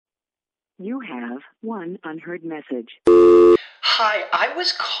You have one unheard message. Hi, I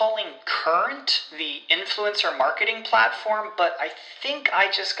was calling Current, the influencer marketing platform, but I think I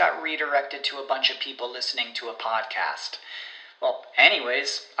just got redirected to a bunch of people listening to a podcast. Well,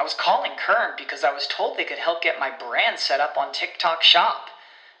 anyways, I was calling Current because I was told they could help get my brand set up on TikTok Shop,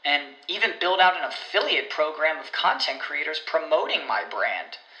 and even build out an affiliate program of content creators promoting my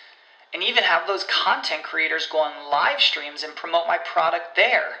brand, and even have those content creators go on live streams and promote my product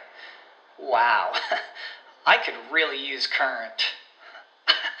there. Wow, I could really use Current.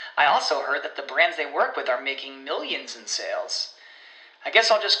 I also heard that the brands they work with are making millions in sales. I guess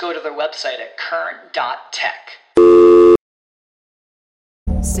I'll just go to their website at current.tech.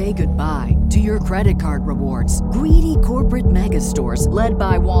 Say goodbye to your credit card rewards. Greedy corporate mega stores, led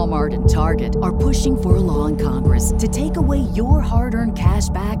by Walmart and Target, are pushing for a law in Congress to take away your hard-earned cash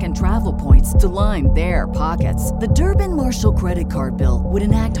back and travel points to line their pockets. The Durbin-Marshall credit card bill would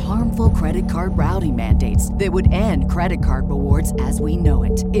enact harmful credit card routing mandates that would end credit card rewards as we know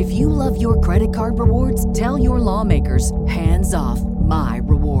it. If you love your credit card rewards, tell your lawmakers, hands off my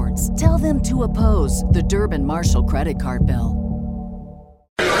rewards. Tell them to oppose the Durbin-Marshall credit card bill.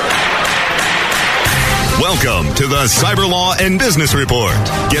 Welcome to the Cyber Law and Business Report.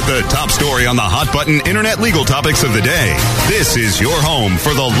 Get the top story on the hot button internet legal topics of the day. This is your home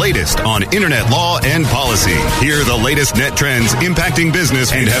for the latest on internet law and policy. Hear the latest net trends impacting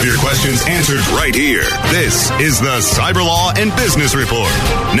business and have your questions answered right here. This is the Cyber Law and Business Report.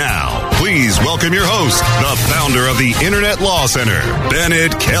 Now, please welcome your host, the founder of the Internet Law Center,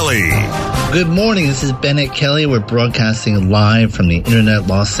 Bennett Kelly. Good morning. This is Bennett Kelly. We're broadcasting live from the Internet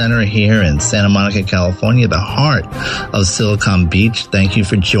Law Center here in Santa Monica, California, the heart of Silicon Beach. Thank you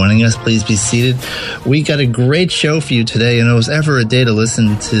for joining us. Please be seated. We got a great show for you today, and if it was ever a day to listen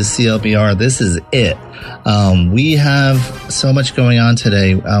to CLBR, this is it. We have so much going on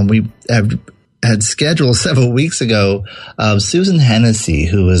today. We had scheduled several weeks ago Susan Hennessy,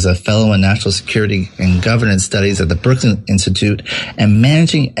 who is a fellow in national security and governance studies at the Brookings Institute and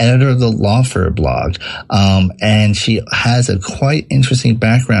managing editor of the Lawfare blog. And she has a quite interesting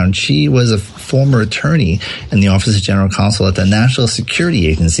background. She was a former attorney in the Office of General Counsel at the National Security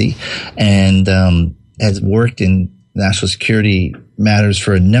Agency and has worked in national security matters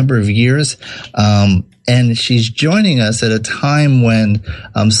for a number of years. And she's joining us at a time when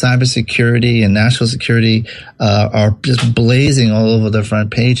cybersecurity and national security are just blazing all over the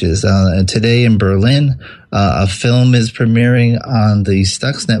front pages. And today in Berlin, a film is premiering on the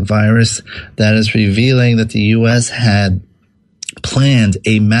Stuxnet virus that is revealing that the U.S. had planned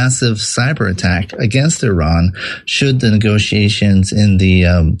a massive cyber attack against Iran should the negotiations in the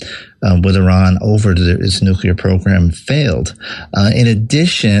with Iran over its nuclear program failed. In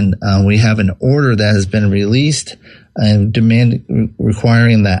addition, we have an order that has been released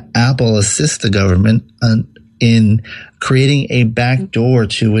requiring that Apple assist the government in creating a backdoor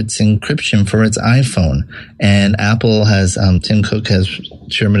to its encryption for its iPhone. And Apple has, Tim Cook, has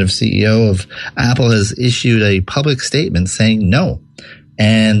chairman of CEO of Apple, has issued a public statement saying no.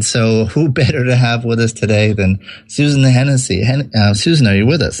 And so who better to have with us today than Susan Hennessy? Susan, are you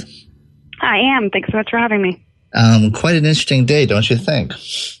with us? I am. Thanks so much for having me. Quite an interesting day, don't you think?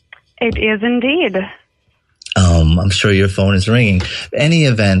 It is indeed. I'm sure your phone is ringing. Any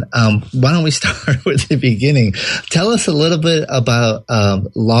event, why don't we start with the beginning? Tell us a little bit about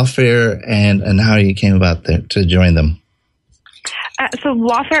Lawfare and how you came about to join them. So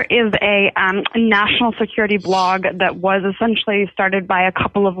Lawfare is a national security blog that was essentially started by a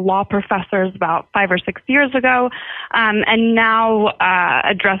couple of law professors about 5 or 6 years ago, and now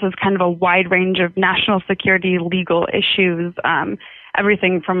addresses kind of a wide range of national security legal issues,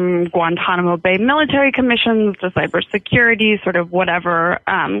 everything from Guantanamo Bay military commissions to cybersecurity, sort of whatever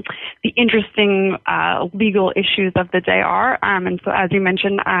the interesting legal issues of the day are. And so, as you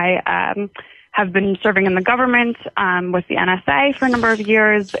mentioned, I have been serving in the government with the NSA for a number of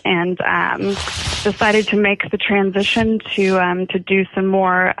years, and decided to make the transition to do some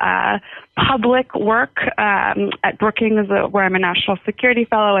more public work at Brookings, where I'm a national security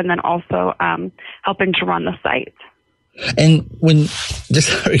fellow, and then also helping to run the site. And when,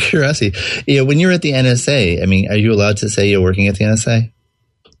 just out of curiosity, when you're at the NSA, I mean, are you allowed to say you're working at the NSA?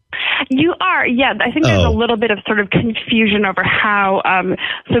 You are, yeah. I think there's a little bit of sort of confusion over how,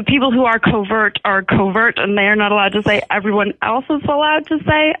 so people who are covert, and they are not allowed to say everyone else is allowed to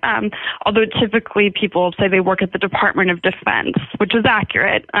say, although typically people say they work at the Department of Defense, which is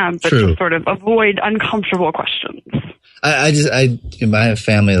accurate, but to sort of avoid uncomfortable questions. I have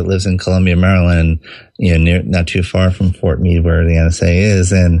family that lives in Columbia, Maryland, not too far from Fort Meade where the NSA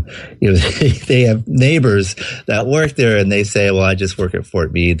is. And, they have neighbors that work there and they say, well, I just work at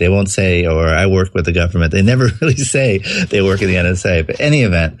Fort Meade. They won't say, or I work with the government. They never really say they work in the NSA. But any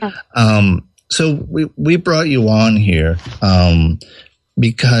event, so we brought you on here,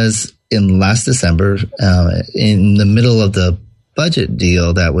 because in last December, in the middle of the budget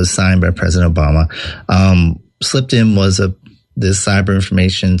deal that was signed by President Obama, slipped in was this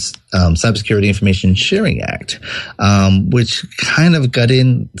Cybersecurity Information Sharing Act, which kind of got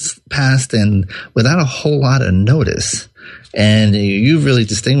passed and without a whole lot of notice. And you've really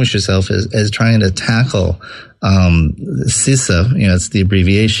distinguished yourself as trying to tackle CISA, it's the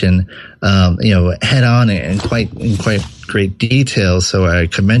abbreviation, head on in quite great detail. So I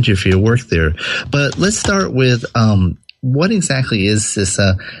commend you for your work there. But let's start with what exactly is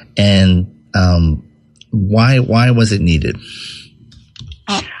CISA, and why was it needed?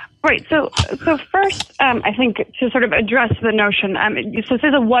 Right. So first, I think to sort of address the notion, so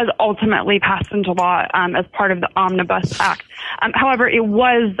CISA was ultimately passed into law as part of the Omnibus Act. However, it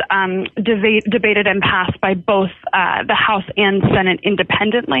was debated and passed by both the House and Senate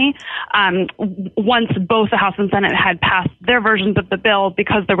independently. Once both the House and Senate had passed their versions of the bill,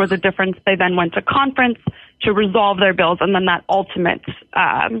 because there was a difference, they then went to conference to resolve their bills, and then that ultimate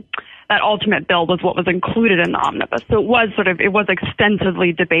bill was what was included in the omnibus. So it was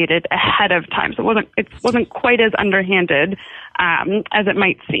extensively debated ahead of time. So it wasn't quite as underhanded as it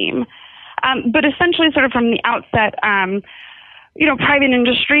might seem. But essentially, sort of from the outset, private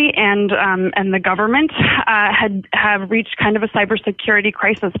industry and the government have reached kind of a cybersecurity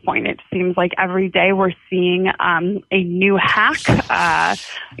crisis point. It seems like every day we're seeing a new hack.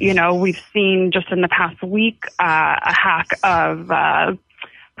 We've seen just in the past week a hack of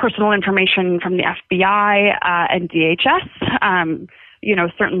personal information from the FBI and DHS.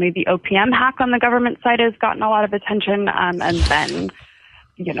 Certainly the OPM hack on the government side has gotten a lot of attention, and then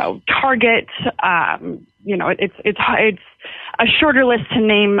Target. It's a shorter list to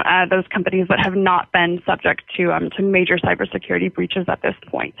name those companies that have not been subject to major cybersecurity breaches at this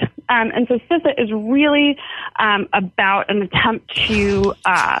point. And so CISA is really about an attempt to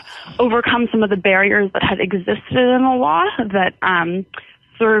overcome some of the barriers that had existed in the law that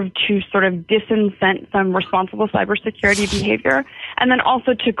serve to sort of disincent some responsible cybersecurity behavior, and then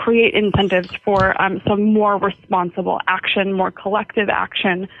also to create incentives for some more responsible action, more collective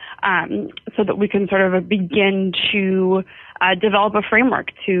action, so that we can sort of begin to develop a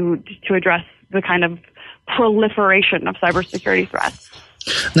framework to address the kind of proliferation of cybersecurity threats.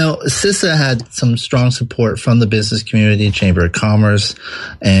 Now, CISA had some strong support from the business community, Chamber of Commerce,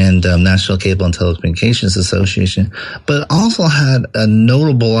 and National Cable and Telecommunications Association, but also had a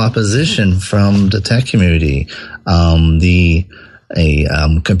notable opposition from the tech community.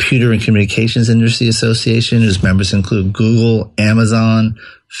 Computer and Communications Industry Association, whose members include Google, Amazon,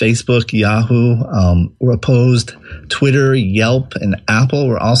 Facebook, Yahoo, were opposed. Twitter, Yelp, and Apple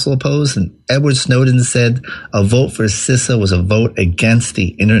were also opposed. And Edward Snowden said a vote for CISA was a vote against the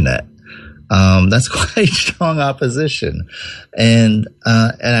internet. That's quite strong opposition. And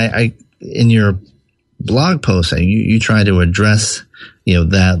I in your blog post, you try to address,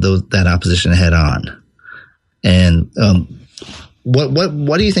 that opposition head on. And,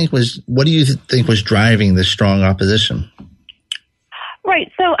 what do you think was driving this strong opposition?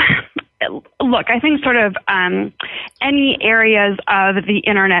 Right. So, look, I think sort of any areas of the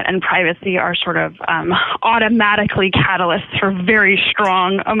internet and privacy are sort of automatically catalysts for very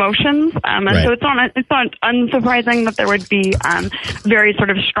strong emotions, and right. So it's not unsurprising that there would be very sort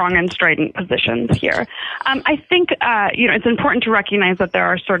of strong and strident positions here. I think it's important to recognize that there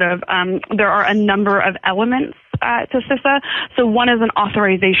are there are a number of elements to CISA. So one is an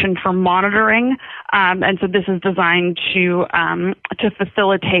authorization for monitoring, and so this is designed to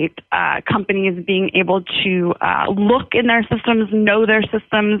facilitate companies being able to look in their systems, know their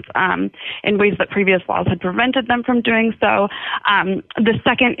systems in ways that previous laws had prevented them from doing so. The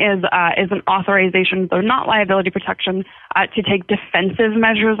second is an authorization, though not liability protection, to take defensive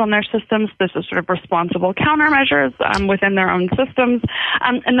measures on their systems. This is sort of responsible countermeasures within their own systems.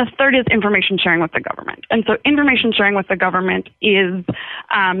 And the third is information sharing with the government. And so information sharing with the government is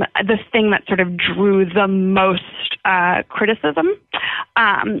the thing that sort of drew the most criticism.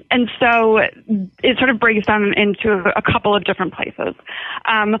 And so it sort of breaks down into a couple of different places.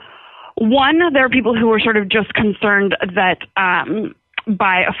 One, there are people who are sort of just concerned that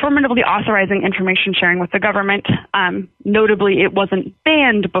by affirmatively authorizing information sharing with the government. Notably, it wasn't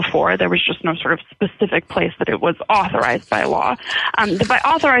banned before. There was just no sort of specific place that it was authorized by law. But by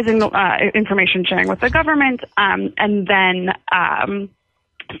authorizing information sharing with the government, and then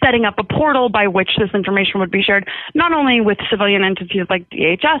setting up a portal by which this information would be shared, not only with civilian entities like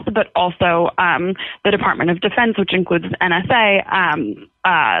DHS, but also the Department of Defense, which includes NSA,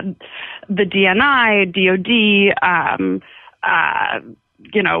 the DNI, DOD, I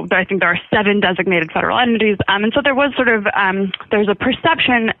think there are 7 designated federal entities. And so there was sort of, there's a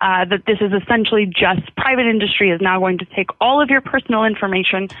perception that this is essentially just private industry is now going to take all of your personal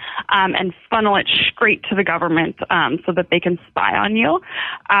information and funnel it straight to the government so that they can spy on you.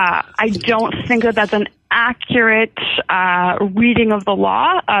 I don't think that that's an accurate reading of the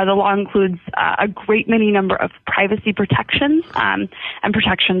law. The law includes a great many number of privacy protections and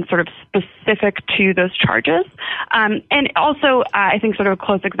protections sort of specific to those charges. And also, I think sort of a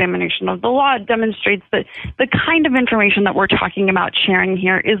close examination of the law demonstrates that the kind of information that we're talking about sharing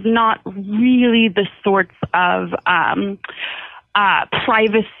here is not really the sorts of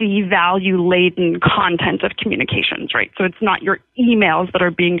privacy value-laden content of communications, right? So it's not your emails that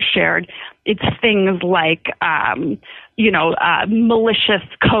are being shared. It's things like, malicious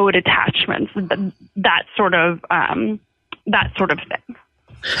code attachments, that sort of thing.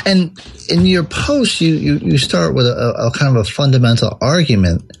 And in your post, you start with a kind of a fundamental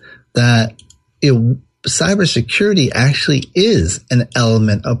argument that cybersecurity actually is an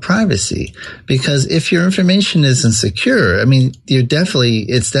element of privacy, because if your information isn't secure, I mean, your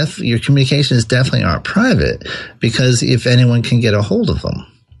communications definitely aren't private, because if anyone can get a hold of them.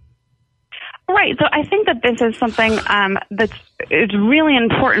 Right. So I think that this is something it's really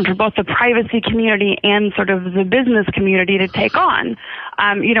important for both the privacy community and sort of the business community to take on.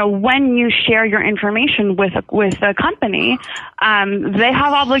 When you share your information with a company, they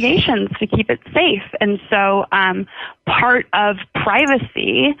have obligations to keep it safe. And so part of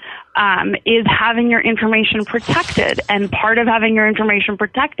privacy is having your information protected. And part of having your information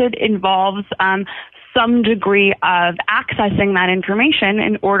protected involves some degree of accessing that information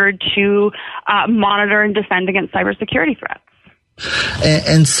in order to monitor and defend against cybersecurity threats.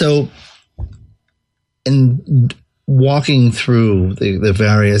 And so, in walking through the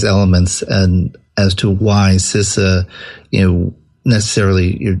various elements and as to why CISA,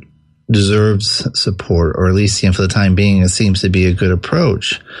 necessarily deserves support, or at least for the time being, it seems to be a good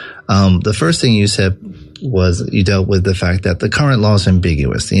approach. The first thing you said was you dealt with the fact that the current law is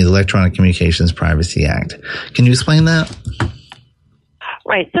ambiguous, the Electronic Communications Privacy Act. Can you explain that?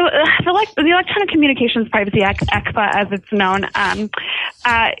 Right. So the Electronic Communications Privacy Act, ECPA, as it's known,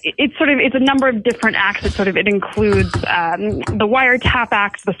 it's a number of different acts. It includes the Wiretap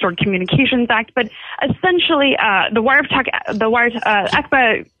Act, the Stored Communications Act, but essentially the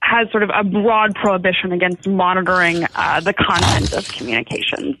ECPA has sort of a broad prohibition against monitoring the content of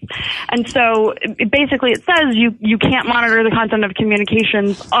communications. And so basically it says you can't monitor the content of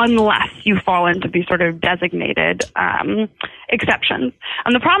communications unless you fall into these sort of designated exceptions.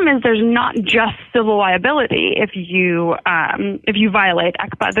 And the problem is there's not just civil liability if you violate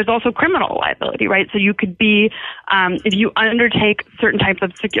ECPA. There's also criminal liability, right? So you could be if you undertake certain types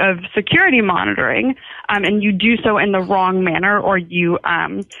of security monitoring and you do so in the wrong manner, or you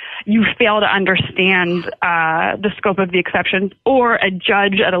fail to understand the scope of the exceptions, or a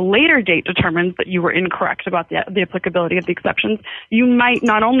judge at a later date determines that you were incorrect about the applicability of the exceptions, you might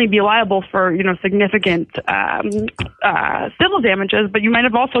not only be liable for significant civil damages, but you might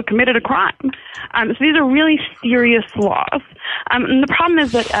have also committed a crime. So these are really serious laws. And the problem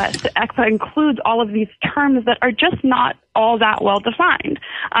is that ECPA includes all of these terms that are just not all that well defined.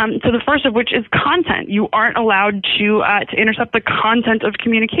 So the first of which is content. You aren't allowed to intercept the content of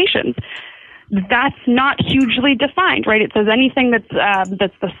communications. That's not hugely defined, right? It says anything that's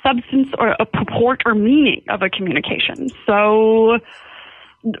the substance or a purport or meaning of a communication. So,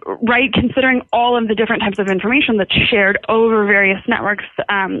 right, considering all of the different types of information that's shared over various networks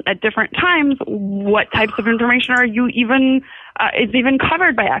at different times, what types of information are you is even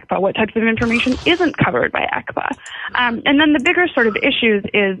covered by ECPA? What types of information isn't covered by ECPA? And then the bigger sort of issues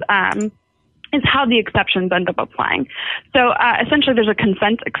is how the exceptions end up applying. So essentially there's a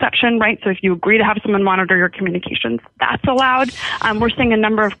consent exception, right? So if you agree to have someone monitor your communications, that's allowed. We're seeing a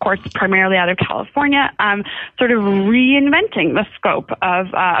number of courts, primarily out of California, sort of reinventing the scope of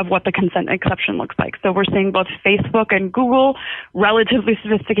what the consent exception looks like. So we're seeing both Facebook and Google, relatively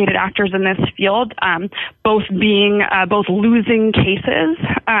sophisticated actors in this field, both losing cases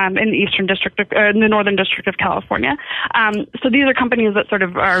in the Northern District of California. So these are companies that sort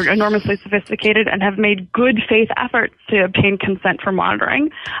of are enormously sophisticated sophisticated and have made good faith efforts to obtain consent for monitoring.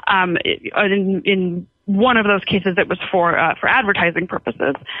 In one of those cases, it was for advertising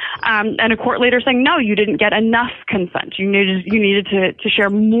purposes, and a court later saying, no, you didn't get enough consent. You needed to share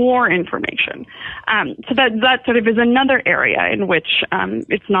more information. So that sort of is another area in which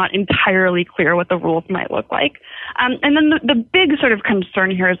it's not entirely clear what the rules might look like. And then the big sort of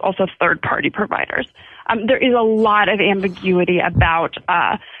concern here is also third-party providers. There is a lot of ambiguity about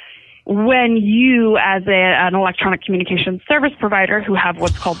when you, as an electronic communications service provider who have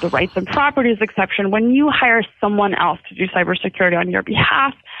what's called the rights and properties exception, when you hire someone else to do cybersecurity on your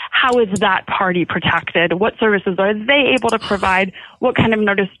behalf, how is that party protected? What services are they able to provide? What kind of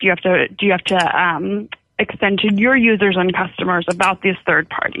notice do you have to extend to your users and customers about these third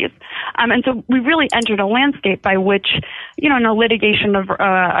parties? And so we really entered a landscape by which, in a litigation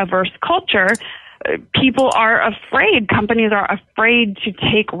averse culture, people are afraid, companies are afraid to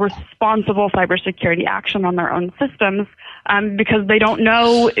take responsible cybersecurity action on their own systems because they don't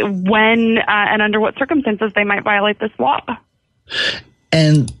know when and under what circumstances they might violate this law.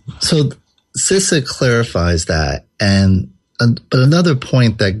 And so CISA clarifies that. But another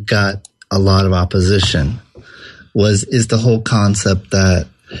point that got a lot of opposition is the whole concept that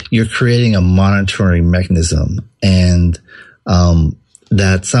you're creating a monitoring mechanism and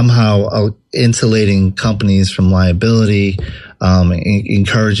that somehow insulating companies from liability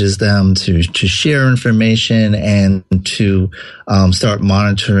encourages them to share information and to start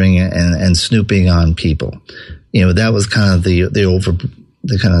monitoring and snooping on people. That was kind of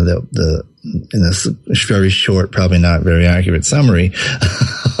the in this very short, probably not very accurate summary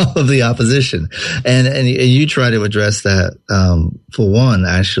of the opposition. And you try to address that. For one,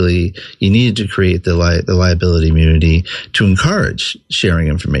 actually, you needed to create the liability immunity to encourage sharing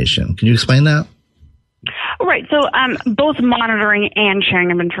information. Can you explain that? Right. So both monitoring and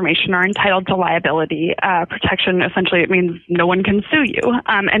sharing of information are entitled to liability protection. Essentially, it means no one can sue you.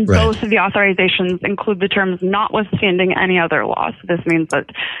 And right. Both of the authorizations include the terms notwithstanding any other law. So this means that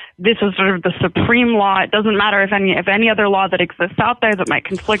this is sort of the supreme law. It doesn't matter if any other law that exists out there that might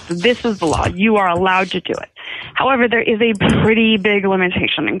conflict. This is the law. You are allowed to do it. However, there is a pretty big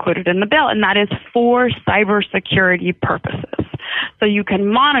limitation included in the bill, and that is for cybersecurity purposes. So you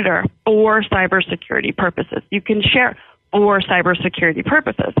can monitor for cybersecurity purposes. You can share for cybersecurity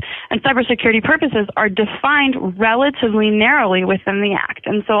purposes. And cybersecurity purposes are defined relatively narrowly within the Act.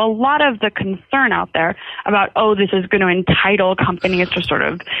 And so a lot of the concern out there about, this is going to entitle companies to sort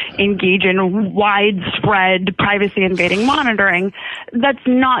of engage in widespread privacy invading monitoring, that's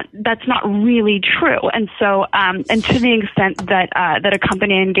not really true. And so, and to the extent that a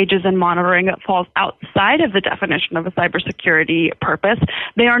company engages in monitoring that falls outside of the definition of a cybersecurity purpose,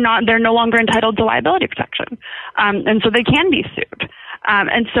 they're no longer entitled to liability protection. And so they can be sued.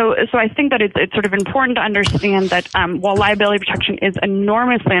 And so I think that it's sort of important to understand that while liability protection is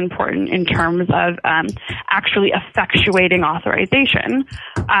enormously important in terms of actually effectuating authorization,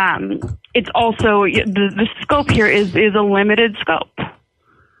 it's also the scope here is a limited scope.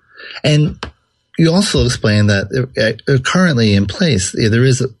 And you also explained that currently in place, there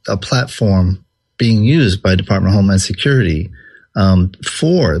is a platform being used by Department of Homeland Security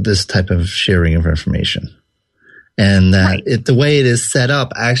for this type of sharing of information. And that right. The way it is set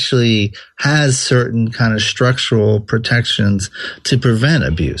up actually has certain kind of structural protections to prevent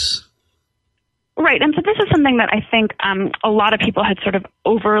abuse. Right. And so this is something that I think a lot of people had sort of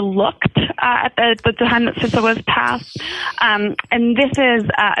overlooked at the time that CISA was passed. And this is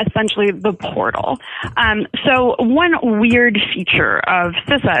essentially the portal. So one weird feature of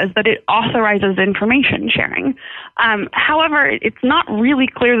CISA is that it authorizes information sharing. However, it's not really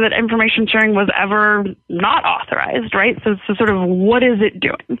clear that information sharing was ever not authorized, right? So sort of what is it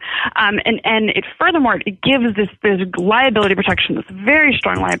doing? And it furthermore, it gives this liability protection, this very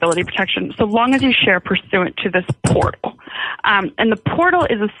strong liability protection, so long as you share pursuant to this portal. And the portal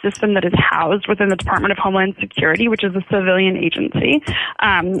is a system that is housed within the Department of Homeland Security, which is a civilian agency,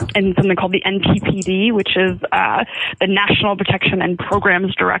 and something called the NPPD, which is the National Protection and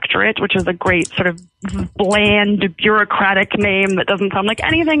Programs Directorate, which is a great sort of bland bureaucratic name that doesn't sound like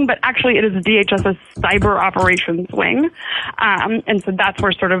anything, but actually it is DHS's cyber operations wing. And so that's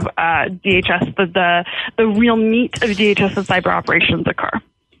where sort of DHS, the real meat of DHS's cyber operations occur.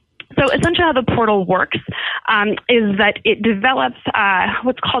 So essentially how the portal works is that it develops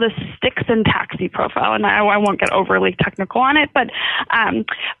what's called a sticks and taxi profile, and I won't get overly technical on it, but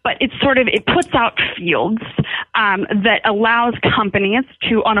it puts out fields that allows companies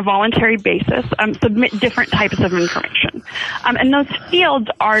to, on a voluntary basis, submit different types of information. information. And those fields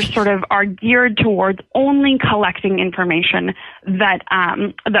are geared towards only collecting information that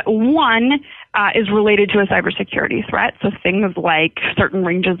one is related to a cybersecurity threat. So things like certain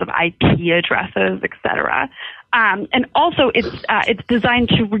ranges of IP addresses, etc. And also, it's designed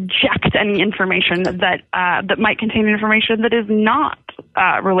to reject any information that might contain information that is not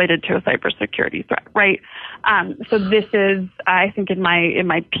related to a cybersecurity threat, right? So this is, I think in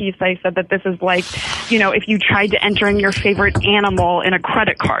my piece, I said that this is like, if you tried to enter in your favorite animal in a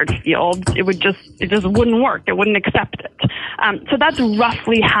credit card field, it just wouldn't work. It wouldn't accept it. So that's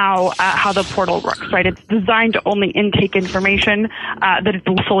roughly how the portal works, right? It's designed to only intake information that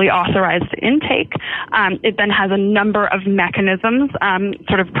it's fully authorized to intake. It then has a number of mechanisms,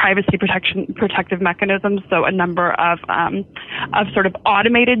 sort of privacy protective mechanisms. So a number of sort of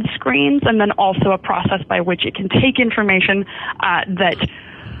automated screens, and then also a process by which it can take information that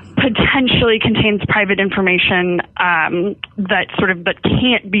potentially contains private information that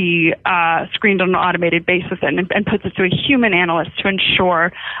can't be screened on an automated basis, and puts it to a human analyst to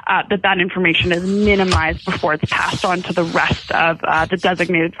ensure that information is minimized before it's passed on to the rest of the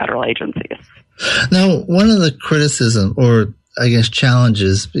designated federal agencies. Now, one of the criticism, or I guess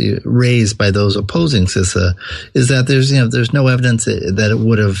challenges raised by those opposing CISA, is that there's no evidence that it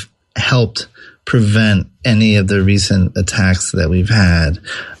would have helped prevent any of the recent attacks that we've had.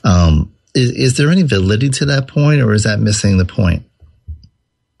 Is there any validity to that point, or is that missing the point?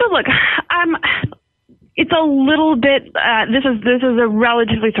 So look, it's a little bit, this is a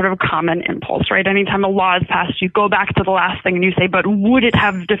relatively sort of common impulse, right? Anytime a law is passed, you go back to the last thing and you say, but would it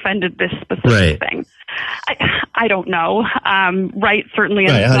have defended this specific thing? I don't know. Right. Certainly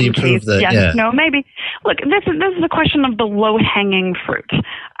in some cases, yes, yeah. No, maybe. Look, this is a question of the low-hanging fruit.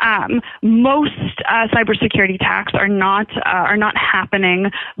 Most cybersecurity attacks are not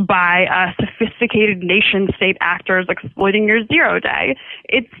happening by sophisticated nation-state actors exploiting your 0 day.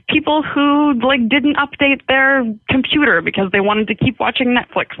 It's people who didn't update their computer because they wanted to keep watching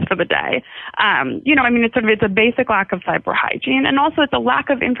Netflix for the day. It's a basic lack of cyber hygiene, and also it's a lack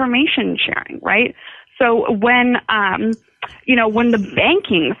of information sharing, right? So when the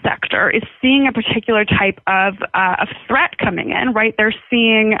banking sector is seeing a particular type of threat coming in, right? They're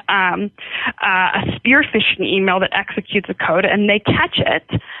seeing a spear phishing email that executes a code, and they catch it.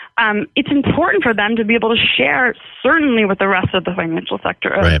 It's important for them to be able to share, certainly with the rest of the financial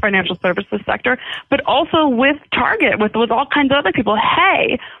sector, financial services sector, but also with Target, with all kinds of other people.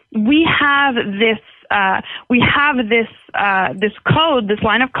 Hey, we have this code, this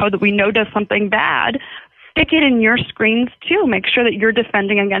line of code that we know does something bad. Stick it in your screens too. Make sure that you're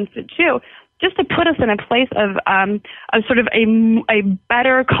defending against it too, just to put us in a place of sort of a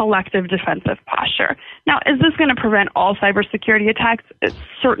better collective defensive posture. Now, is this going to prevent all cybersecurity attacks? It's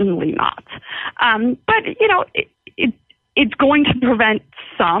certainly not. But it's going to prevent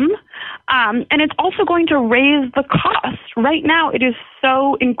some, and it's also going to raise the cost. Right now, it is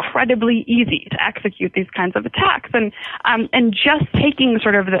so incredibly easy to execute these kinds of attacks, and just taking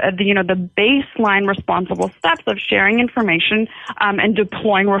sort of the baseline responsible steps of sharing information and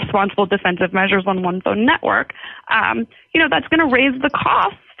deploying responsible defensive measures on one's own network, that's going to raise the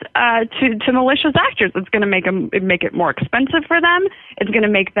cost to malicious actors. It's going to make it more expensive for them. It's going to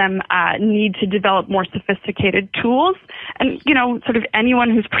make them need to develop more sophisticated tools. And, sort of anyone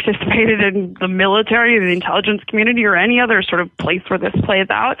who's participated in the military, the intelligence community, or any other sort of place where this plays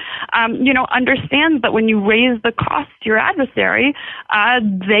out, understands that when you raise the cost to your adversary,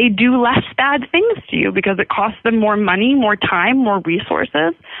 they do less bad things to you because it costs them more money, more time, more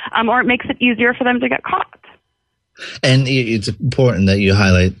resources, or it makes it easier for them to get caught. And it's important that you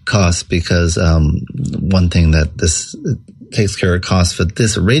highlight costs, because one thing that this takes care of costs for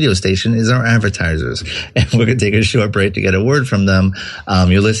this radio station is our advertisers. And we're going to take a short break to get a word from them.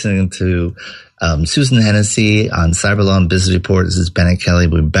 You're listening to Susan Hennessy on Cyber Law and Business Report. This is Bennett Kelly.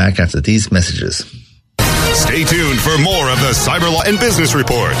 We'll be back after these messages. Stay tuned for more of the Cyber Law and Business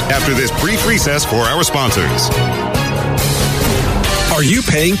Report after this brief recess for our sponsors. Are you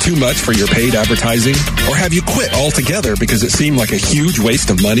paying too much for your paid advertising? Or have you quit altogether because it seemed like a huge waste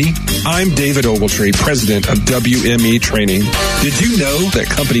of money? I'm David Ogletree, president of WME Training. Did you know that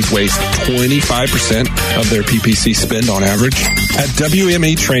companies waste 25% of their PPC spend on average? At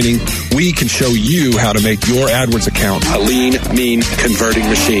WME Training, we can show you how to make your AdWords account a lean, mean, converting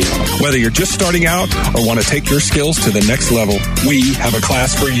machine. Whether you're just starting out or want to take your skills to the next level, we have a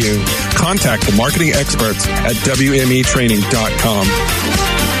class for you. Contact the marketing experts at WMEtraining.com.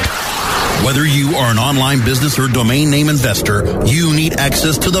 Whether you are an online business or domain name investor, you need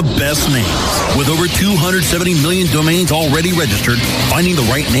access to the best names. With over 270 million domains already registered, finding the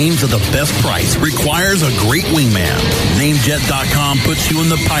right names at the best price requires a great wingman. Namejet.com puts you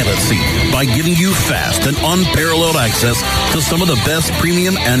in the pilot seat by giving you fast and unparalleled access to some of the best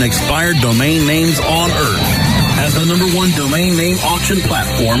premium and expired domain names on earth. As the #1 domain name auction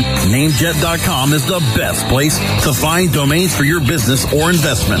platform, Namejet.com is the best place to find domains for your business or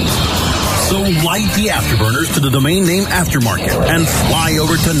investment. So light the afterburners to the domain name aftermarket and fly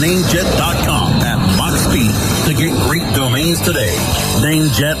over to Namejet.com at Mach speed to get great domains today.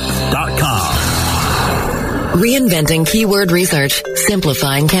 Namejet.com. Reinventing keyword research,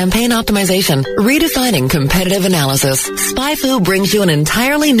 simplifying campaign optimization, redefining competitive analysis. SpyFu brings you an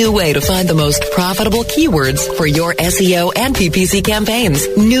entirely new way to find the most profitable keywords for your SEO and PPC campaigns.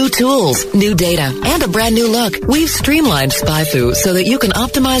 New tools, new data, and a brand new look. We've streamlined SpyFu so that you can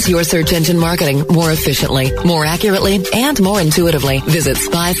optimize your search engine marketing more efficiently, more accurately, and more intuitively. Visit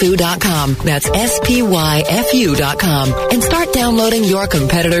SpyFu.com. That's SPYFU.com. And start downloading your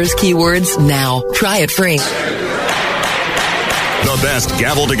competitors' keywords now. Try it free. The best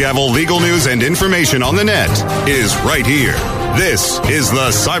gavel-to-gavel legal news and information on the net is right here. This is the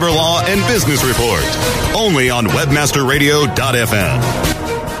Cyber Law and Business Report, only on webmasterradio.fm.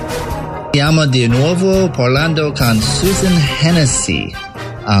 Siamo di nuovo parlando con Susan Hennessy.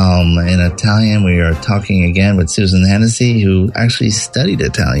 In Italian, we are talking again with Susan Hennessy, who actually studied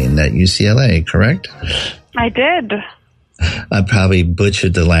Italian at UCLA, correct? I did. I probably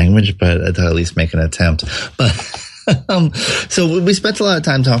butchered the language, but I thought at least make an attempt. But so we spent a lot of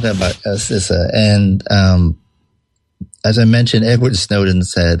time talking about CISA, and as I mentioned, Edward Snowden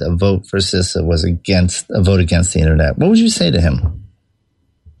said a vote for CISA was a vote against the internet. What would you say to him?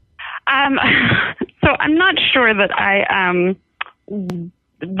 So I'm not sure that I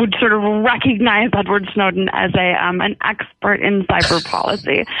would sort of recognize Edward Snowden as an expert in cyber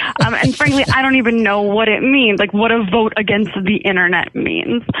policy. And frankly, I don't even know what it means, like what a vote against the internet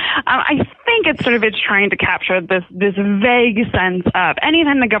means. I think it's trying to capture this vague sense of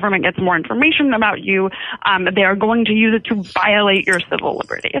anytime the government gets more information about you, they are going to use it to violate your civil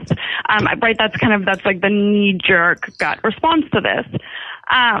liberties. Right? That's like the knee-jerk gut response to this.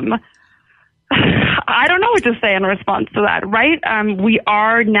 I don't know what to say in response to that, right? We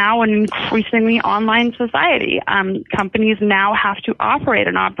are now an increasingly online society. Companies now have to operate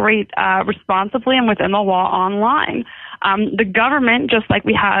responsibly and within the law online. The government, just like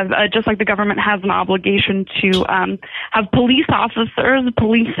the government has an obligation to have police officers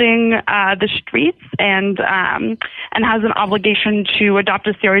policing the streets, and has an obligation to adopt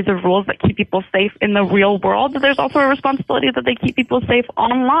a series of rules that keep people safe in the real world. There's also a responsibility that they keep people safe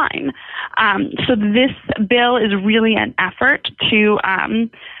online. So this bill is really an effort to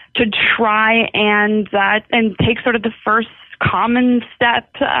try and take sort of the first common step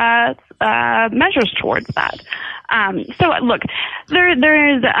measures towards that. So look, there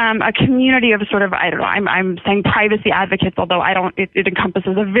is a community of sort of, I don't know, I'm saying privacy advocates, although it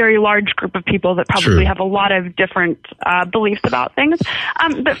encompasses a very large group of people that probably have a lot of different beliefs about things.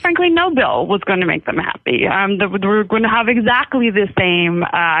 But frankly, no bill was going to make them happy. We're going to have exactly the same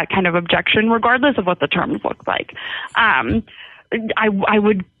kind of objection, regardless of what the terms look like. I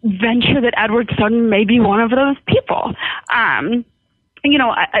would venture that Edward Snowden may be one of those people.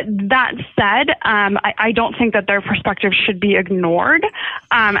 That said, I don't think that their perspective should be ignored.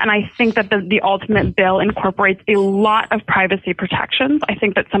 And I think that the ultimate bill incorporates a lot of privacy protections. I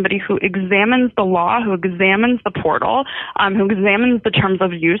think that somebody who examines the law, who examines the portal, who examines the terms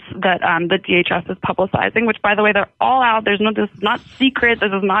of use that the DHS is publicizing, which, by the way, they're all out. This is not secret.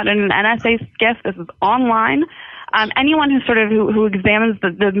 This is not in an NSA skiff. This is online. Anyone who examines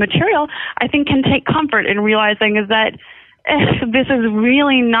the material, I think, can take comfort in realizing is that this is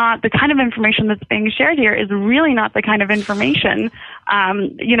really not the kind of information that's being shared here is really not the kind of information,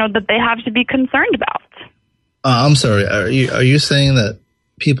 that they have to be concerned about. I'm sorry. Are you saying that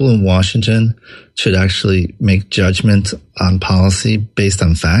people in Washington should actually make judgment on policy based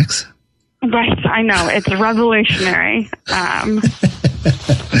on facts? Right. I know. It's revolutionary. I'm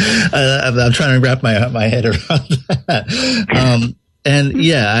trying to wrap my head around that. And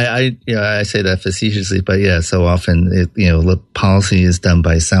yeah, I say that facetiously, but yeah, so often policy is done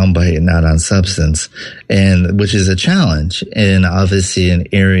by soundbite and not on substance, and which is a challenge, and obviously in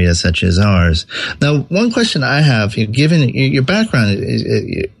areas such as ours. Now, one question I have, given your background,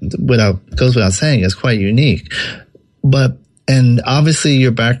 goes without saying, is quite unique, and obviously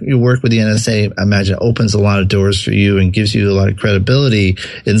your work with the NSA, I imagine, opens a lot of doors for you and gives you a lot of credibility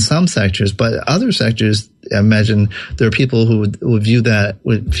in some sectors, but other sectors, I imagine there are people who would view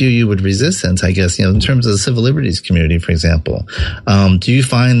you with resistance, I guess, in terms of the civil liberties community, for example. Do you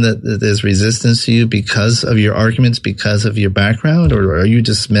find that there's resistance to you because of your arguments, because of your background, or are you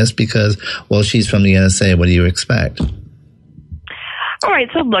dismissed because, well, she's from the NSA, what do you expect? All right.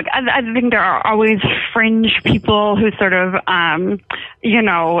 So look, I think there are always fringe people who sort of,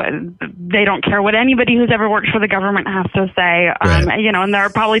 they don't care what anybody who's ever worked for the government has to say. Right. And there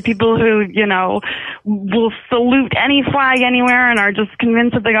are probably people who, will salute any flag anywhere and are just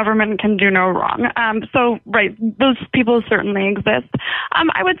convinced that the government can do no wrong. Right. Those people certainly exist.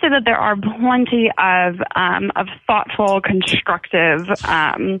 I would say that there are plenty of thoughtful, constructive,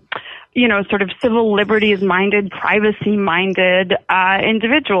 sort of civil liberties minded, privacy minded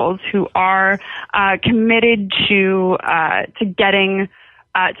individuals who are committed to getting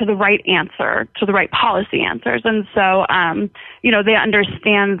to the right answer, to the right policy answers. And so, they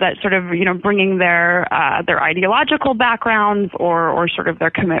understand that sort of, bringing their ideological backgrounds or sort of their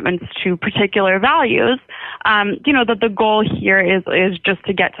commitments to particular values, that the goal here is just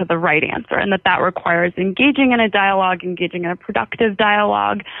to get to the right answer, and that requires engaging in a dialogue, engaging in a productive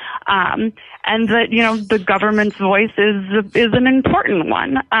dialogue, and that, the government's voice is an important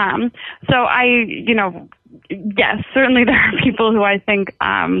one. Yes, certainly there are people who I think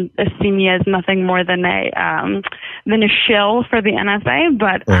see me as nothing more than a shill for the NSA,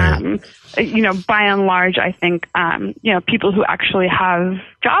 but by and large, I think people who actually have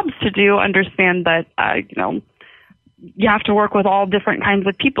jobs to do understand that you have to work with all different kinds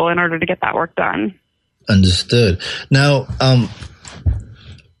of people in order to get that work done. Understood. Now,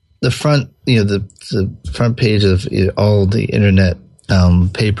 the front, the front page of all the internet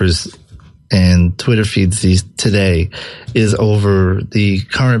papers and Twitter feeds today is over the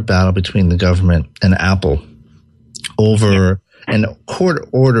current battle between the government and Apple over an court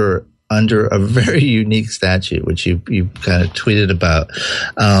order under a very unique statute, which you kind of tweeted about.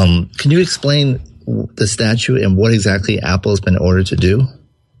 Can you explain the statute and what exactly Apple has been ordered to do?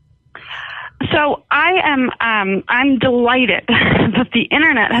 So I'm delighted that the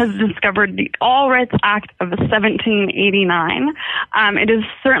internet has discovered the All Writs Act of 1789. It is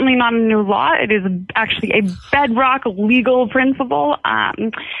certainly not a new law. It is actually a bedrock legal principle.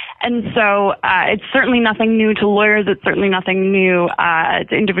 And so it's certainly nothing new to lawyers. It's certainly nothing new to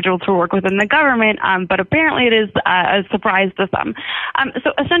individuals who work within the government. But apparently it is a surprise to some.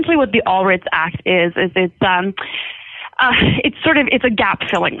 So essentially what the All Writs Act is it's a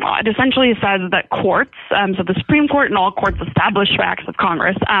gap-filling law. It essentially says that courts, so the Supreme Court and all courts established by acts of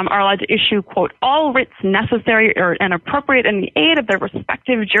Congress, are allowed to issue, quote, all writs necessary and appropriate in the aid of their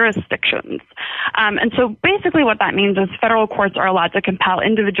respective jurisdictions. And so basically what that means is federal courts are allowed to compel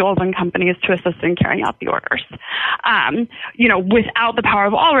individuals and companies to assist in carrying out the orders. Without the power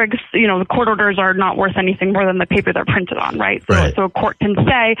of all writs, the court orders are not worth anything more than the paper they're printed on, right? So a court can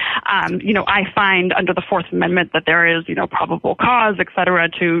say, I find under the Fourth Amendment that there is, probable cause, et cetera,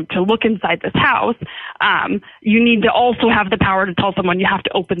 to look inside this house. You need to also have the power to tell someone you have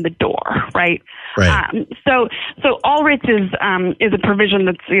to open the door, right? So all writs is a provision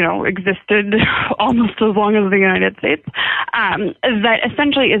that's, existed almost as long as the United States, that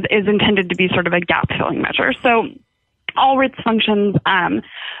essentially is intended to be sort of a gap-filling measure. So all writs functions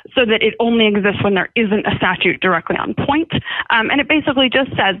so that it only exists when there isn't a statute directly on point. And it basically just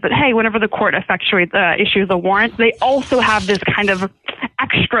says that, hey, whenever the court issues a warrant, they also have this kind of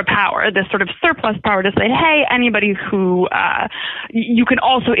extra power, this sort of surplus power to say, hey, anybody who you can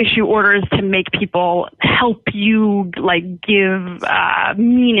also issue orders to make people help you give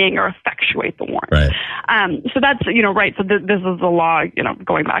meaning or effectuate the warrant. Right. So that's, right. So this is a law,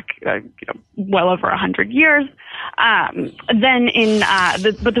 going back, well over 100 years. Then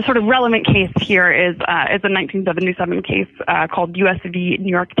but the sort of relevant case here is a 1977 case called U.S. v.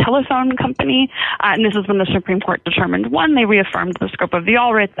 New York Telephone Company, and this is when the Supreme Court determined, one, they reaffirmed the scope of the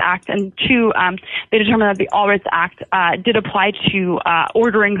All Writs Act, and two, they determined that the All Writs Act did apply to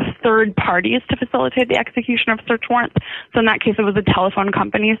ordering third parties to facilitate the execution of search warrants. So in that case, it was a telephone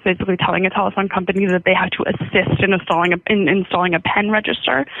company, so basically telling a telephone company that they had to assist in installing a pen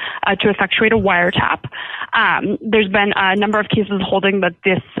register to effectuate a wiretap. There's been a number of cases holding that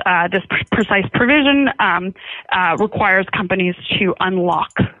this precise provision requires companies to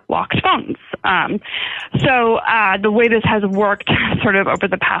unlock locked phones. So the way this has worked sort of over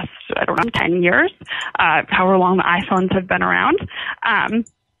the past, 10 years, however long the iPhones have been around,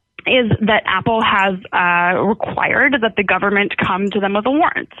 is that Apple has required that the government come to them with a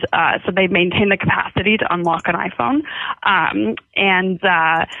warrant. So they maintain the capacity to unlock an iPhone. And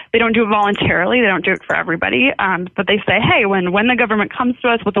they don't do it voluntarily. They don't do it for everybody. But they say, hey, when the government comes to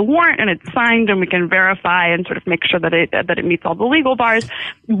us with a warrant and it's signed and we can verify and sort of make sure that it meets all the legal bars,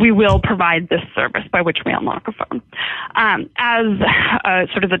 we will provide this service by which we unlock a phone. As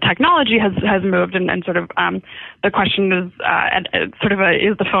sort of the technology has moved and sort of the question is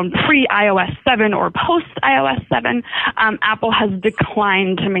is the phone pre-iOS 7 or post-iOS 7, Apple has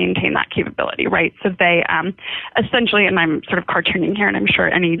declined to maintain that capability, right? So they essentially, and I'm sort of cartooning here, and I'm sure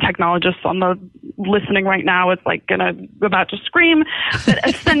any technologists on the listening right now is like about to scream, but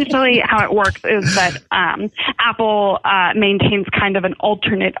essentially how it works is that Apple maintains kind of an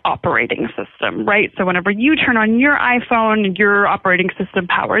alternate operating system, right? So whenever you turn on your iPhone, your operating system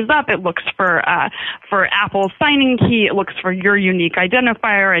powers up. It looks for Apple's signing key. It looks for your unique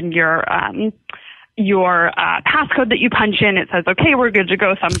identifier and your passcode that you punch in. It says, okay, we're good to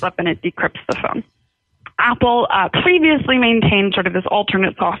go, thumbs up, and it decrypts the phone. Apple previously maintained sort of this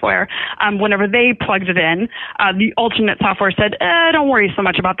alternate software. Whenever they plugged it in, the alternate software said, don't worry so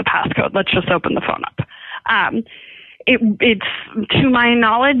much about the passcode. Let's just open the phone up. It's, to my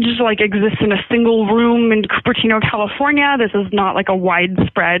knowledge, exists in a single room in Cupertino, California. This is not like a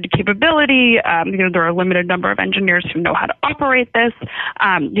widespread capability. There are a limited number of engineers who know how to operate this.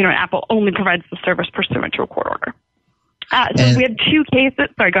 Apple only provides the service pursuant to a court order. So we had two cases.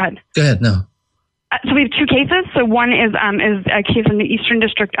 Sorry, go ahead. Go ahead. No. So we have two cases. So one is a case in the Eastern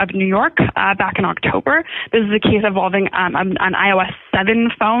District of New York back in October. This is a case involving an iOS 7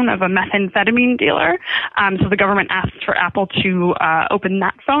 phone of a methamphetamine dealer. So the government asked for Apple to open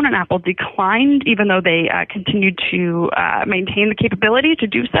that phone, and Apple declined, even though they continued to maintain the capability to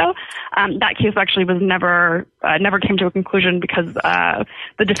do so. That case actually was never came to a conclusion because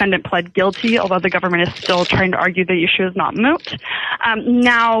the defendant pled guilty, although the government is still trying to argue the issue is not moot.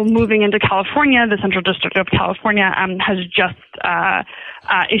 Now moving into California, the Central District of California has just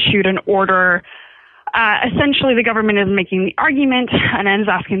issued an order. Essentially, the government is making the argument and is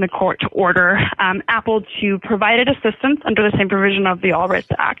asking the court to order Apple to provide it assistance under the same provision of the All Rights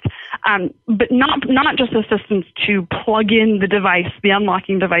Act, but not just assistance to plug in the device, the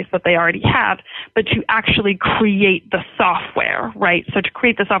unlocking device that they already have, but to actually create the software, right? So to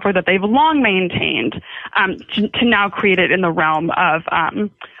create the software that they've long maintained, to now create it in the realm of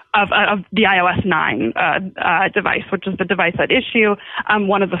the iOS 9 device, which is the device at issue,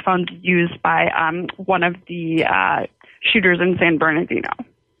 one of the phones used by one of the shooters in San Bernardino.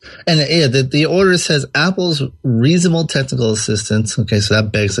 And the order says Apple's reasonable technical assistance. Okay, so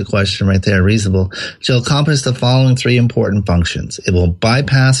that begs the question right there. Reasonable shall accomplish the following three important functions. It will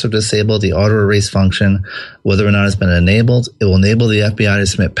bypass or disable the auto erase function, whether or not it's been enabled. It will enable the FBI to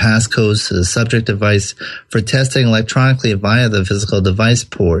submit passcodes to the subject device for testing electronically via the physical device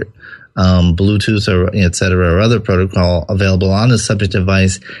port, Bluetooth or et cetera, or other protocol available on the subject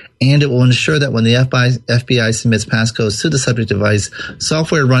device. And it will ensure that when the FBI submits passcodes to the subject device,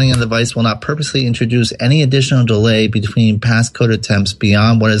 software running on the device will not purposely introduce any additional delay between passcode attempts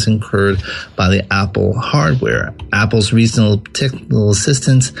beyond what is incurred by the Apple hardware. Apple's reasonable technical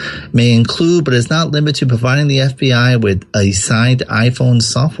assistance may include, but is not limited to, providing the FBI with a signed iPhone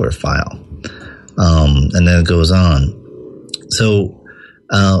software file. And then it goes on. So,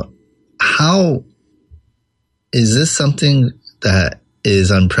 how is this something that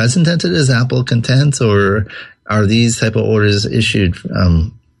is unprecedented, as Apple contends, or are these type of orders issued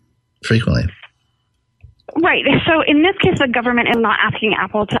frequently? Right. So in this case, the government is not asking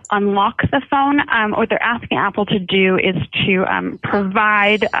Apple to unlock the phone. What they're asking Apple to do is to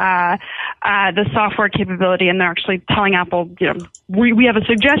provide the software capability, and they're actually telling Apple, we have a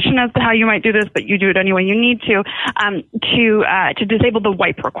suggestion as to how you might do this, but you do it any way you need to disable the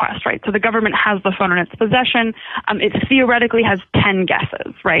wipe request, right? So the government has the phone in its possession. It theoretically has 10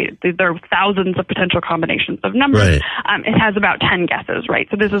 guesses, right? There are thousands of potential combinations of numbers. Right. It has about 10 guesses, right?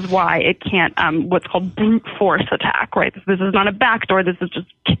 So this is why it can't, what's called brute force attack, right? This is not a back door. This is just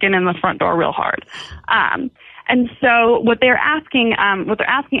kicking in the front door real hard. And so what they're asking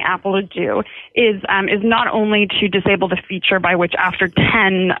Apple to do is not only to disable the feature by which after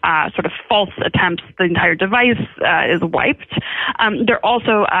 10 sort of false attempts the entire device is wiped. They're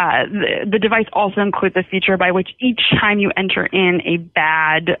also the device also includes a feature by which each time you enter in a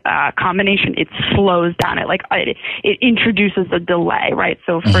bad combination, it slows down. It introduces a delay, right?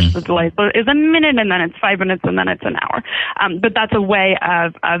 So first the delay is a minute, and then it's 5 minutes, and then it's an hour. But that's a way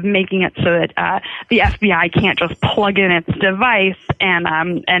of making it so that the FBI can't just plug in its device and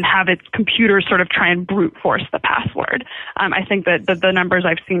have its computer sort of try and brute force the password. I think that the numbers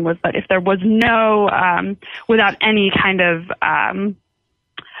I've seen was that if there was no, without any kind of,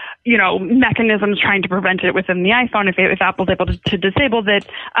 mechanisms trying to prevent it within the iPhone, if Apple's able to disable that,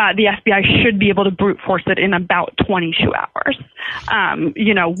 the FBI should be able to brute force it in about 22 hours.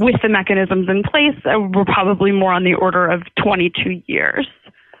 With the mechanisms in place, we're probably more on the order of 22 years.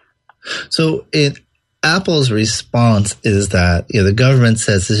 So Apple's response is that the government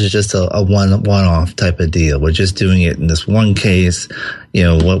says this is just a one-off type of deal. We're just doing it in this one case.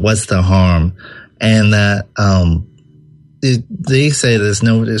 What's the harm? And that they say there's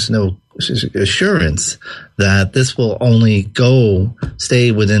no assurance that this will only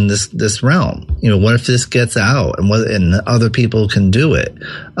stay within this realm. What if this gets out and other people can do it?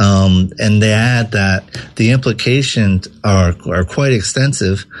 And they add that the implications are quite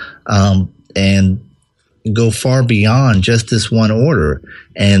extensive, and go far beyond just this one order.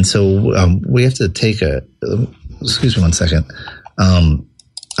 And so, we have to take excuse me one second.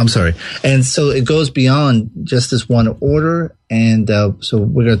 I'm sorry. And so it goes beyond just this one order. And so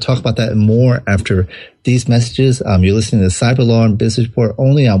we're going to talk about that more after these messages. You're listening to the Cyber Law and Business Report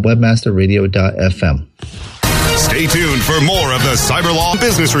only on webmasterradio.fm. Stay tuned for more of the Cyber Law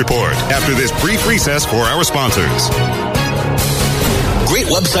Business Report after this brief recess for our sponsors. Great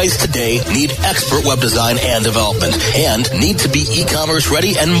websites today need expert web design and development and need to be e-commerce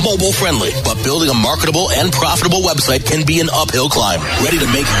ready and mobile friendly. But building a marketable and profitable website can be an uphill climb. Ready to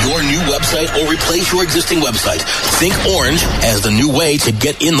make your new website or replace your existing website? Think Orange as the new way to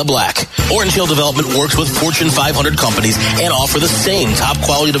get in the black. Orange Hill Development works with Fortune 500 companies and offer the same top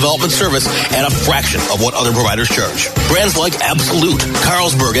quality development service at a fraction of what other providers charge. Brands like Absolute,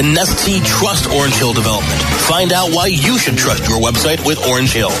 Carlsberg, and Nestle trust Orange Hill Development. Find out why you should trust your website with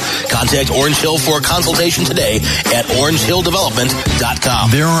Orange Hill. Contact Orange Hill for a consultation today at orangehilldevelopment.com.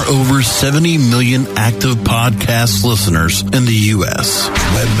 There are over 70 million active podcast listeners in the U.S.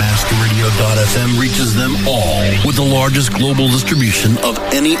 Webmasterradio.fm reaches them all with the largest global distribution of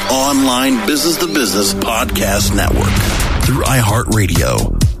any online business-to-business podcast network. Through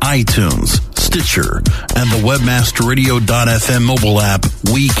iHeartRadio, iTunes, Stitcher, and the WebmasterRadio.fm mobile app,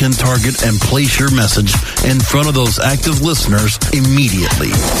 we can target and place your message in front of those active listeners immediately.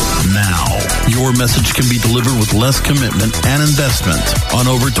 Now, your message can be delivered with less commitment and investment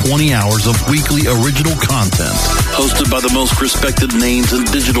on over 20 hours of weekly original content, hosted by the most respected names in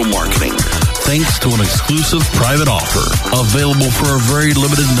digital marketing, thanks to an exclusive private offer available for a very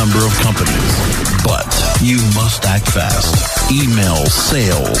limited number of companies. But you must act fast. Email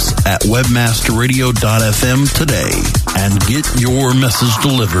sales@webmasterradio.fm today and get your message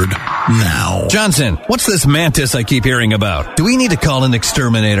delivered now. Johnson, what's this Mantis I keep hearing about? Do we need to call an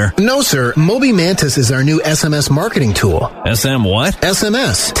exterminator? No, sir. Moby Mantis is our new SMS marketing tool. SM what?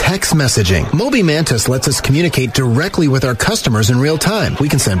 SMS, text messaging. Moby Mantis lets us communicate directly with our customers in real time. We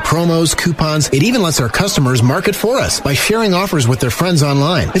can send promos, coupons. It even lets our customers market for us by sharing offers with their friends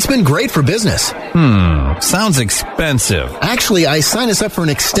online. It's been great for business. Sounds expensive. Actually, I signed us up for an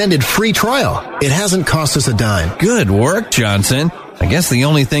extended free trial. It hasn't cost us a dime. Good work, Johnson. I guess the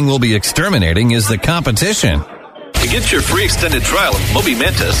only thing we'll be exterminating is the competition. To get your free extended trial of Moby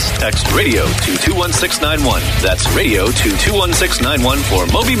Mantis, text radio to 21691. That's radio to 21691 for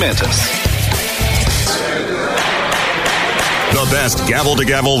Moby Mantis. The best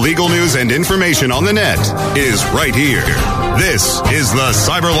gavel-to-gavel legal news and information on the net is right here. This is the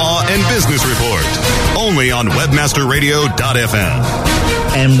Cyber Law and Business Report, only on webmasterradio.fm.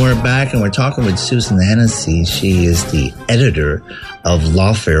 And we're back, and we're talking with Susan Hennessy. She is the editor of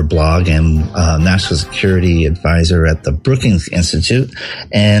Lawfare blog and national security advisor at the Brookings Institute.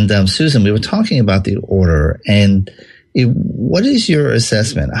 And Susan, we were talking about the order, and what is your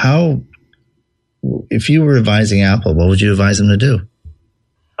assessment? If you were advising Apple, what would you advise them to do?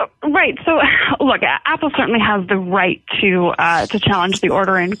 Right. So, look, Apple certainly has the right to challenge the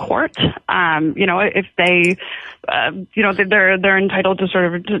order in court. If they, they're entitled to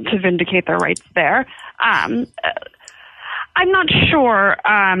sort of to vindicate their rights there. I'm not sure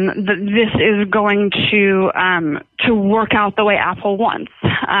that this is going to work out the way Apple wants.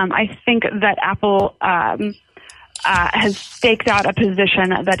 I think that Apple has staked out a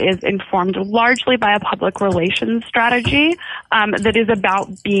position that is informed largely by a public relations strategy that is about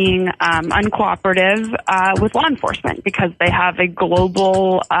being uncooperative with law enforcement because they have a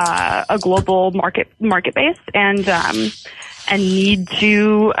global market base and need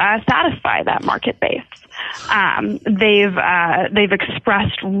to satisfy that market base. They've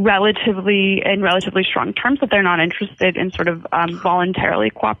expressed in relatively strong terms that they're not interested in sort of voluntarily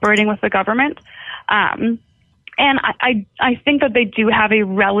cooperating with the government. And I think that they do have a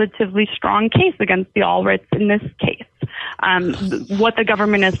relatively strong case against the Allwrits in this case. What the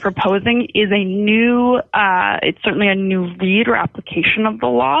government is proposing is it's certainly a new read or application of the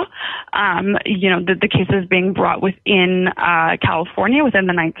law. The case is being brought within California, within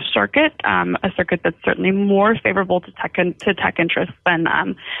the Ninth Circuit, a circuit that's certainly more favorable to tech interests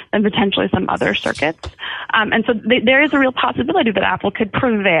than potentially some other circuits. And so there is a real possibility that Apple could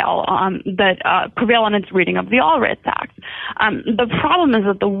prevail on its reading of the Allwrits Act. The problem is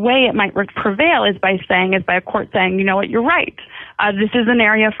that the way it might prevail is by a court saying, you know what, you're right. This is an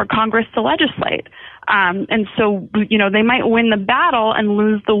area for Congress to legislate. And so, they might win the battle and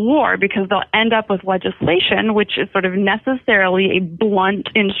lose the war because they'll end up with legislation, which is sort of necessarily a blunt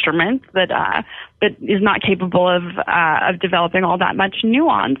instrument that is not capable of developing all that much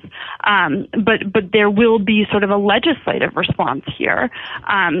nuance. But there will be sort of a legislative response here,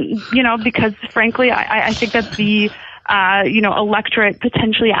 because frankly, I think that the electorate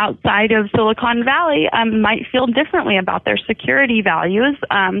potentially outside of Silicon Valley might feel differently about their security values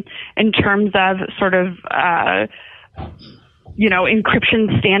in terms of sort of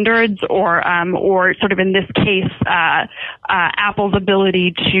encryption standards or sort of in this case Apple's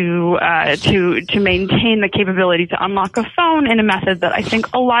ability to maintain the capability to unlock a phone in a method that I think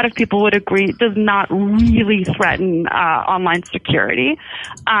a lot of people would agree does not really threaten online security,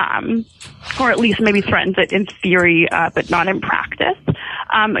 or at least maybe threatens it in theory but not in practice.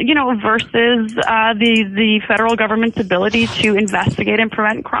 Versus the federal government's ability to investigate and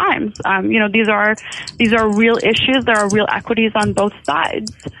prevent crimes. These are real issues. There are real equities on both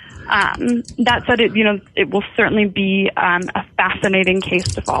sides. That said, it will certainly be a fascinating case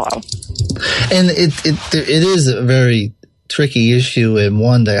to follow. And it is a very tricky issue and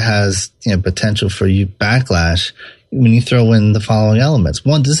one that has potential for backlash when you throw in the following elements.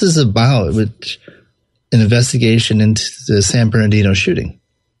 One, this is about an investigation into the San Bernardino shooting.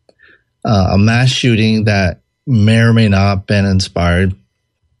 A mass shooting that may or may not have been inspired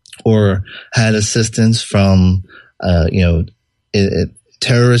or had assistance from,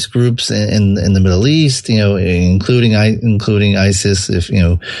 terrorist groups in the Middle East, including ISIS,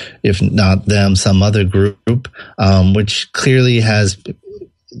 if not them, some other group, which clearly has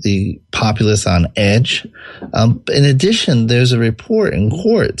the populace on edge. In addition, there's a report in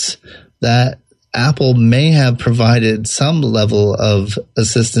courts that Apple may have provided some level of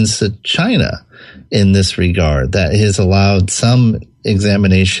assistance to China in this regard, that has allowed some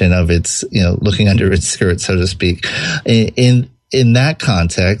examination of its, looking under its skirt, so to speak. In that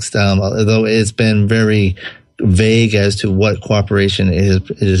context, although it's been very vague as to what cooperation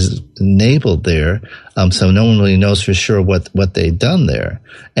is enabled there, so no one really knows for sure what they've done there.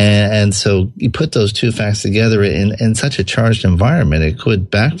 And so you put those two facts together in such a charged environment, it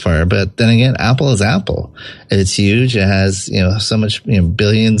could backfire. But then again, Apple is Apple. It's huge. It has, so much,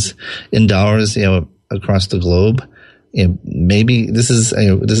 billions in dollars, across the globe. Maybe this is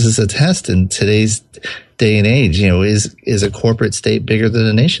a test in today's day and age. Is a corporate state bigger than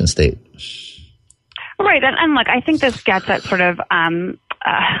a nation state? Right, and look, I think this gets at sort of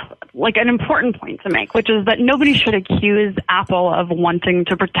like an important point to make, which is that nobody should accuse Apple of wanting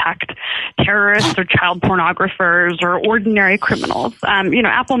to protect terrorists or child pornographers or ordinary criminals.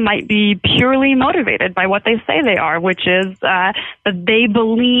 Apple might be purely motivated by what they say they are, which is that they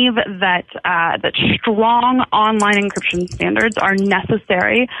believe that strong online encryption standards are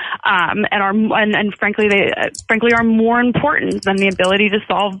necessary and frankly are more important than the ability to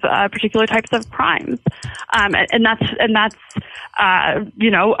solve particular types of crimes. And that's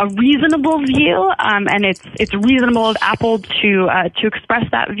a reasonable view, and it's reasonable of Apple to express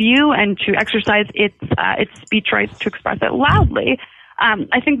that view and to exercise its speech rights to express it loudly.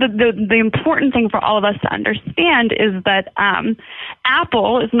 I think that the important thing for all of us to understand is that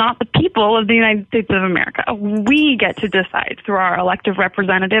Apple is not the people of the United States of America. We get to decide through our elected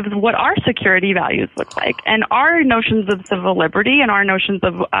representatives what our security values look like, and our notions of civil liberty and our notions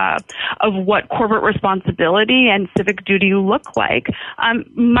of what corporate responsibility and civic duty look like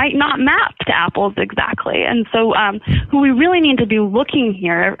might not map to Apple's exactly. And so who we really need to be looking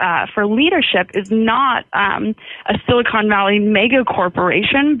here for leadership is not a Silicon Valley mega corporation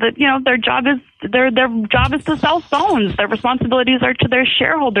that their job is to sell phones. Their responsibilities are to their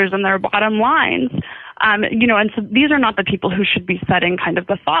shareholders and their bottom lines. And so these are not the people who should be setting kind of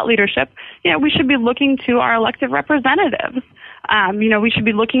the thought leadership. We should be looking to our elected representatives. We should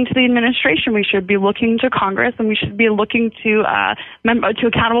be looking to the administration. We should be looking to Congress, and we should be looking to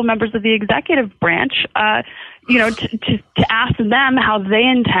accountable members of the executive branch. To ask them how they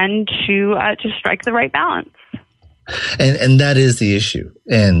intend to strike the right balance. And that is the issue.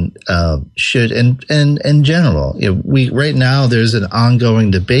 And in general, right now there's an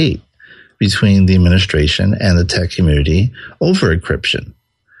ongoing debate between the administration and the tech community over encryption.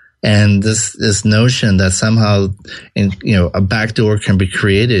 And this notion that somehow, a backdoor can be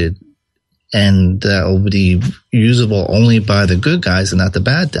created and that will be usable only by the good guys and not the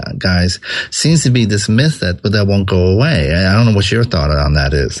bad guys seems to be this myth that won't go away. I don't know what your thought on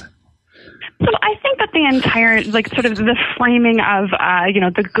that is. So I think that the entire, sort of the framing of,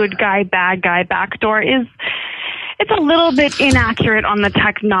 the good guy, bad guy backdoor it's a little bit inaccurate on the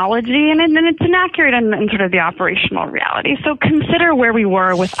technology, and it's inaccurate in sort of the operational reality. So consider where we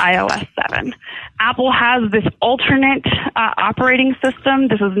were with iOS 7. Apple has this alternate operating system.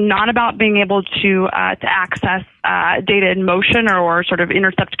 This is not about being able to access data in motion or sort of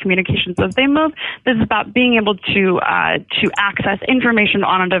intercept communications as they move. This is about being able to access information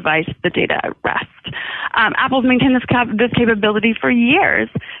on a device, the data at rest. Apple's maintained this capability for years.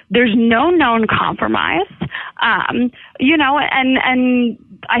 There's no known compromise. And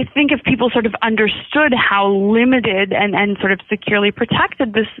I think if people sort of understood how limited and sort of securely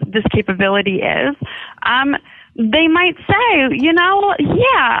protected this capability is, they might say,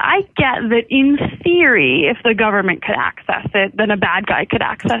 I get that in theory, if the government could access it, then a bad guy could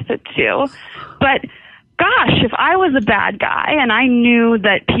access it too. But gosh, if I was a bad guy and I knew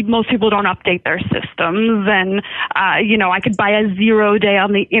that most people don't update their systems, then, I could buy a 0 day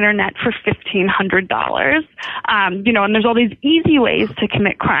on the internet for $1,500. And there's all these easy ways to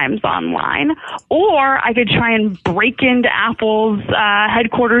commit crimes online. Or I could try and break into Apple's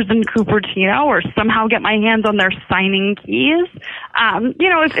headquarters in Cupertino or somehow get my hands on their signing keys.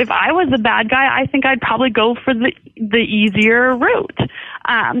 If I was a bad guy, I think I'd probably go for the easier route.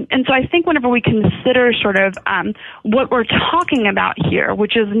 And so I think whenever we consider sort of what we're talking about here,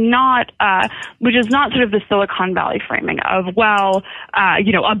 which is not sort of the Silicon Valley framing of, a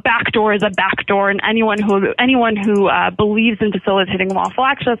backdoor is a backdoor, and anyone who believes in facilitating lawful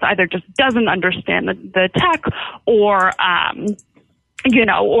access either just doesn't understand the tech or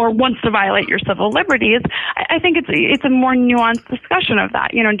wants to violate your civil liberties. I think it's a more nuanced discussion of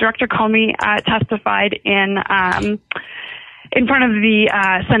that. Director Comey testified in front of the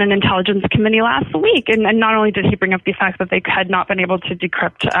Senate Intelligence Committee last week, and not only did he bring up the fact that they had not been able to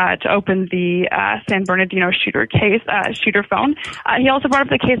decrypt to open the San Bernardino shooter phone, he also brought up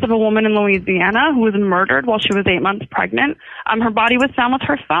the case of a woman in Louisiana who was murdered while she was 8 months pregnant. Her body was found with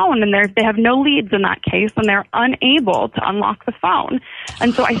her phone, and they have no leads in that case, and they're unable to unlock the phone.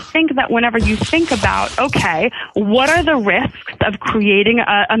 And so I think that whenever you think about, okay, what are the risks of creating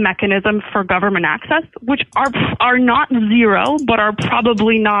a mechanism for government access, which are not zero, but are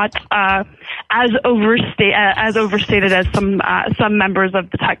probably not as overstated as some members of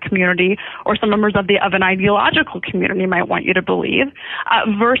the tech community or some members of an ideological community might want you to believe,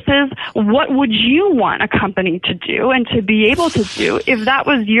 versus what would you want a company to do and to be able to do if that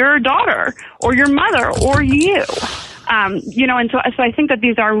was your daughter or your mother or you. And so I think that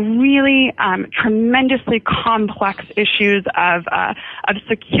these are really tremendously complex issues of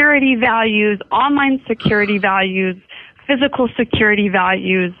security values, online security values, physical security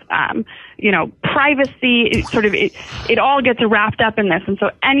values, privacy, it all gets wrapped up in this. And so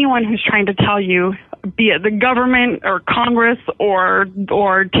anyone who's trying to tell you, be it the government or Congress or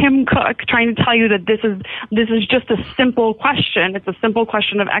Tim Cook, trying to tell you that this is just a simple question, it's a simple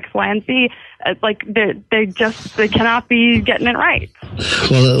question of X, Y, and Z, they cannot be getting it right.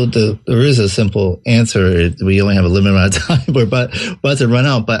 Well, there is a simple answer. We only have a limited amount of time. We're about to run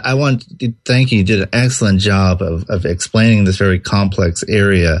out, but I want to thank you. You did an excellent job of explaining this very complex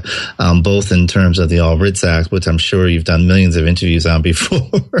area, both in terms of the All Writs Act, which I'm sure you've done millions of interviews on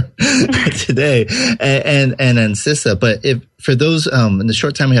before today, and then CISA. But if for those in the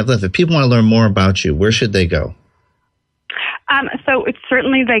short time we have left, if people want to learn more about you, where should they go? So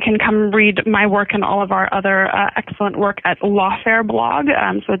certainly they can come read my work and all of our other excellent work at Lawfare blog.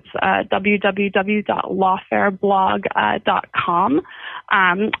 So it's www.lawfareblog.com.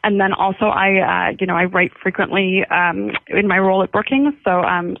 And then also I write frequently in my role at Brookings. So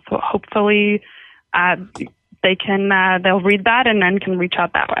hopefully they'll read that and then can reach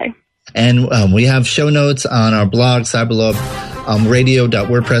out that way. And we have show notes on our blog,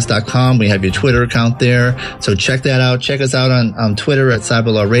 cyberlawradio.wordpress.com. We have your Twitter account there. So check that out. Check us out on Twitter at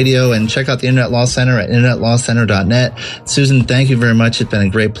Cyberlaw Radio, and check out the Internet Law Center at internetlawcenter.net. Susan, thank you very much. It's been a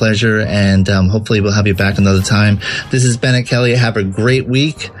great pleasure, and hopefully we'll have you back another time. This is Bennett Kelly. Have a great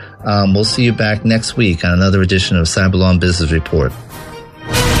week. We'll see you back next week on another edition of Cyberlaw and Business Report.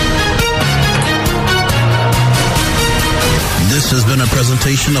 This has been a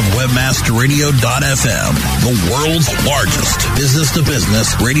presentation of WebmasterRadio.fm, the world's largest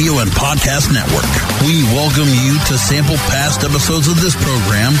business-to-business radio and podcast network. We welcome you to sample past episodes of this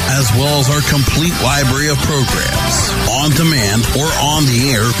program, as well as our complete library of programs, on demand or on the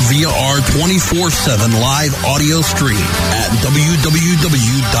air via our 24/7 live audio stream at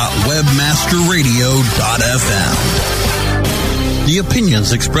www.webmasterradio.fm. The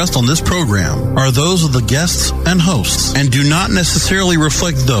opinions expressed on this program are those of the guests and hosts and do not necessarily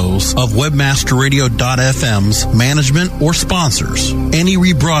reflect those of WebmasterRadio.fm's management or sponsors. Any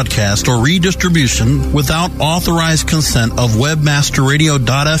rebroadcast or redistribution without authorized consent of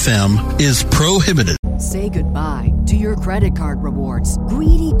WebmasterRadio.fm is prohibited. Say goodbye to your credit card rewards.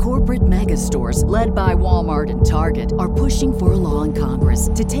 Greedy corporate mega stores, led by Walmart and Target, are pushing for a law in Congress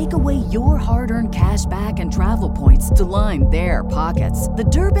to take away your hard-earned cash back and travel points to line their pockets. The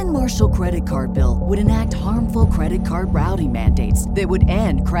Durbin-Marshall credit card bill would enact harmful credit card routing mandates that would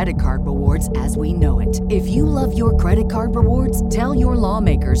end credit card rewards as we know it. If you love your credit card rewards, tell your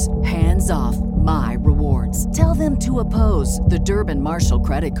lawmakers, hands off my rewards. Tell them to oppose the Durbin-Marshall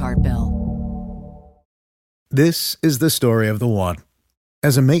credit card bill. This is the story of the one.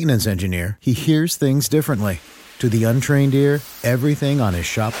 As a maintenance engineer, he hears things differently. To the untrained ear, everything on his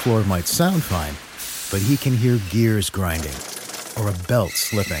shop floor might sound fine, but he can hear gears grinding or a belt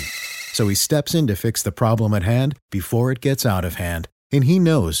slipping. So he steps in to fix the problem at hand before it gets out of hand. And he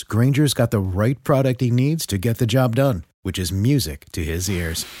knows Grainger's got the right product he needs to get the job done, which is music to his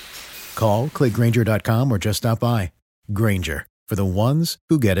ears. Call, click Grainger.com, or just stop by. Grainger, for the ones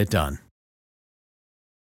who get it done.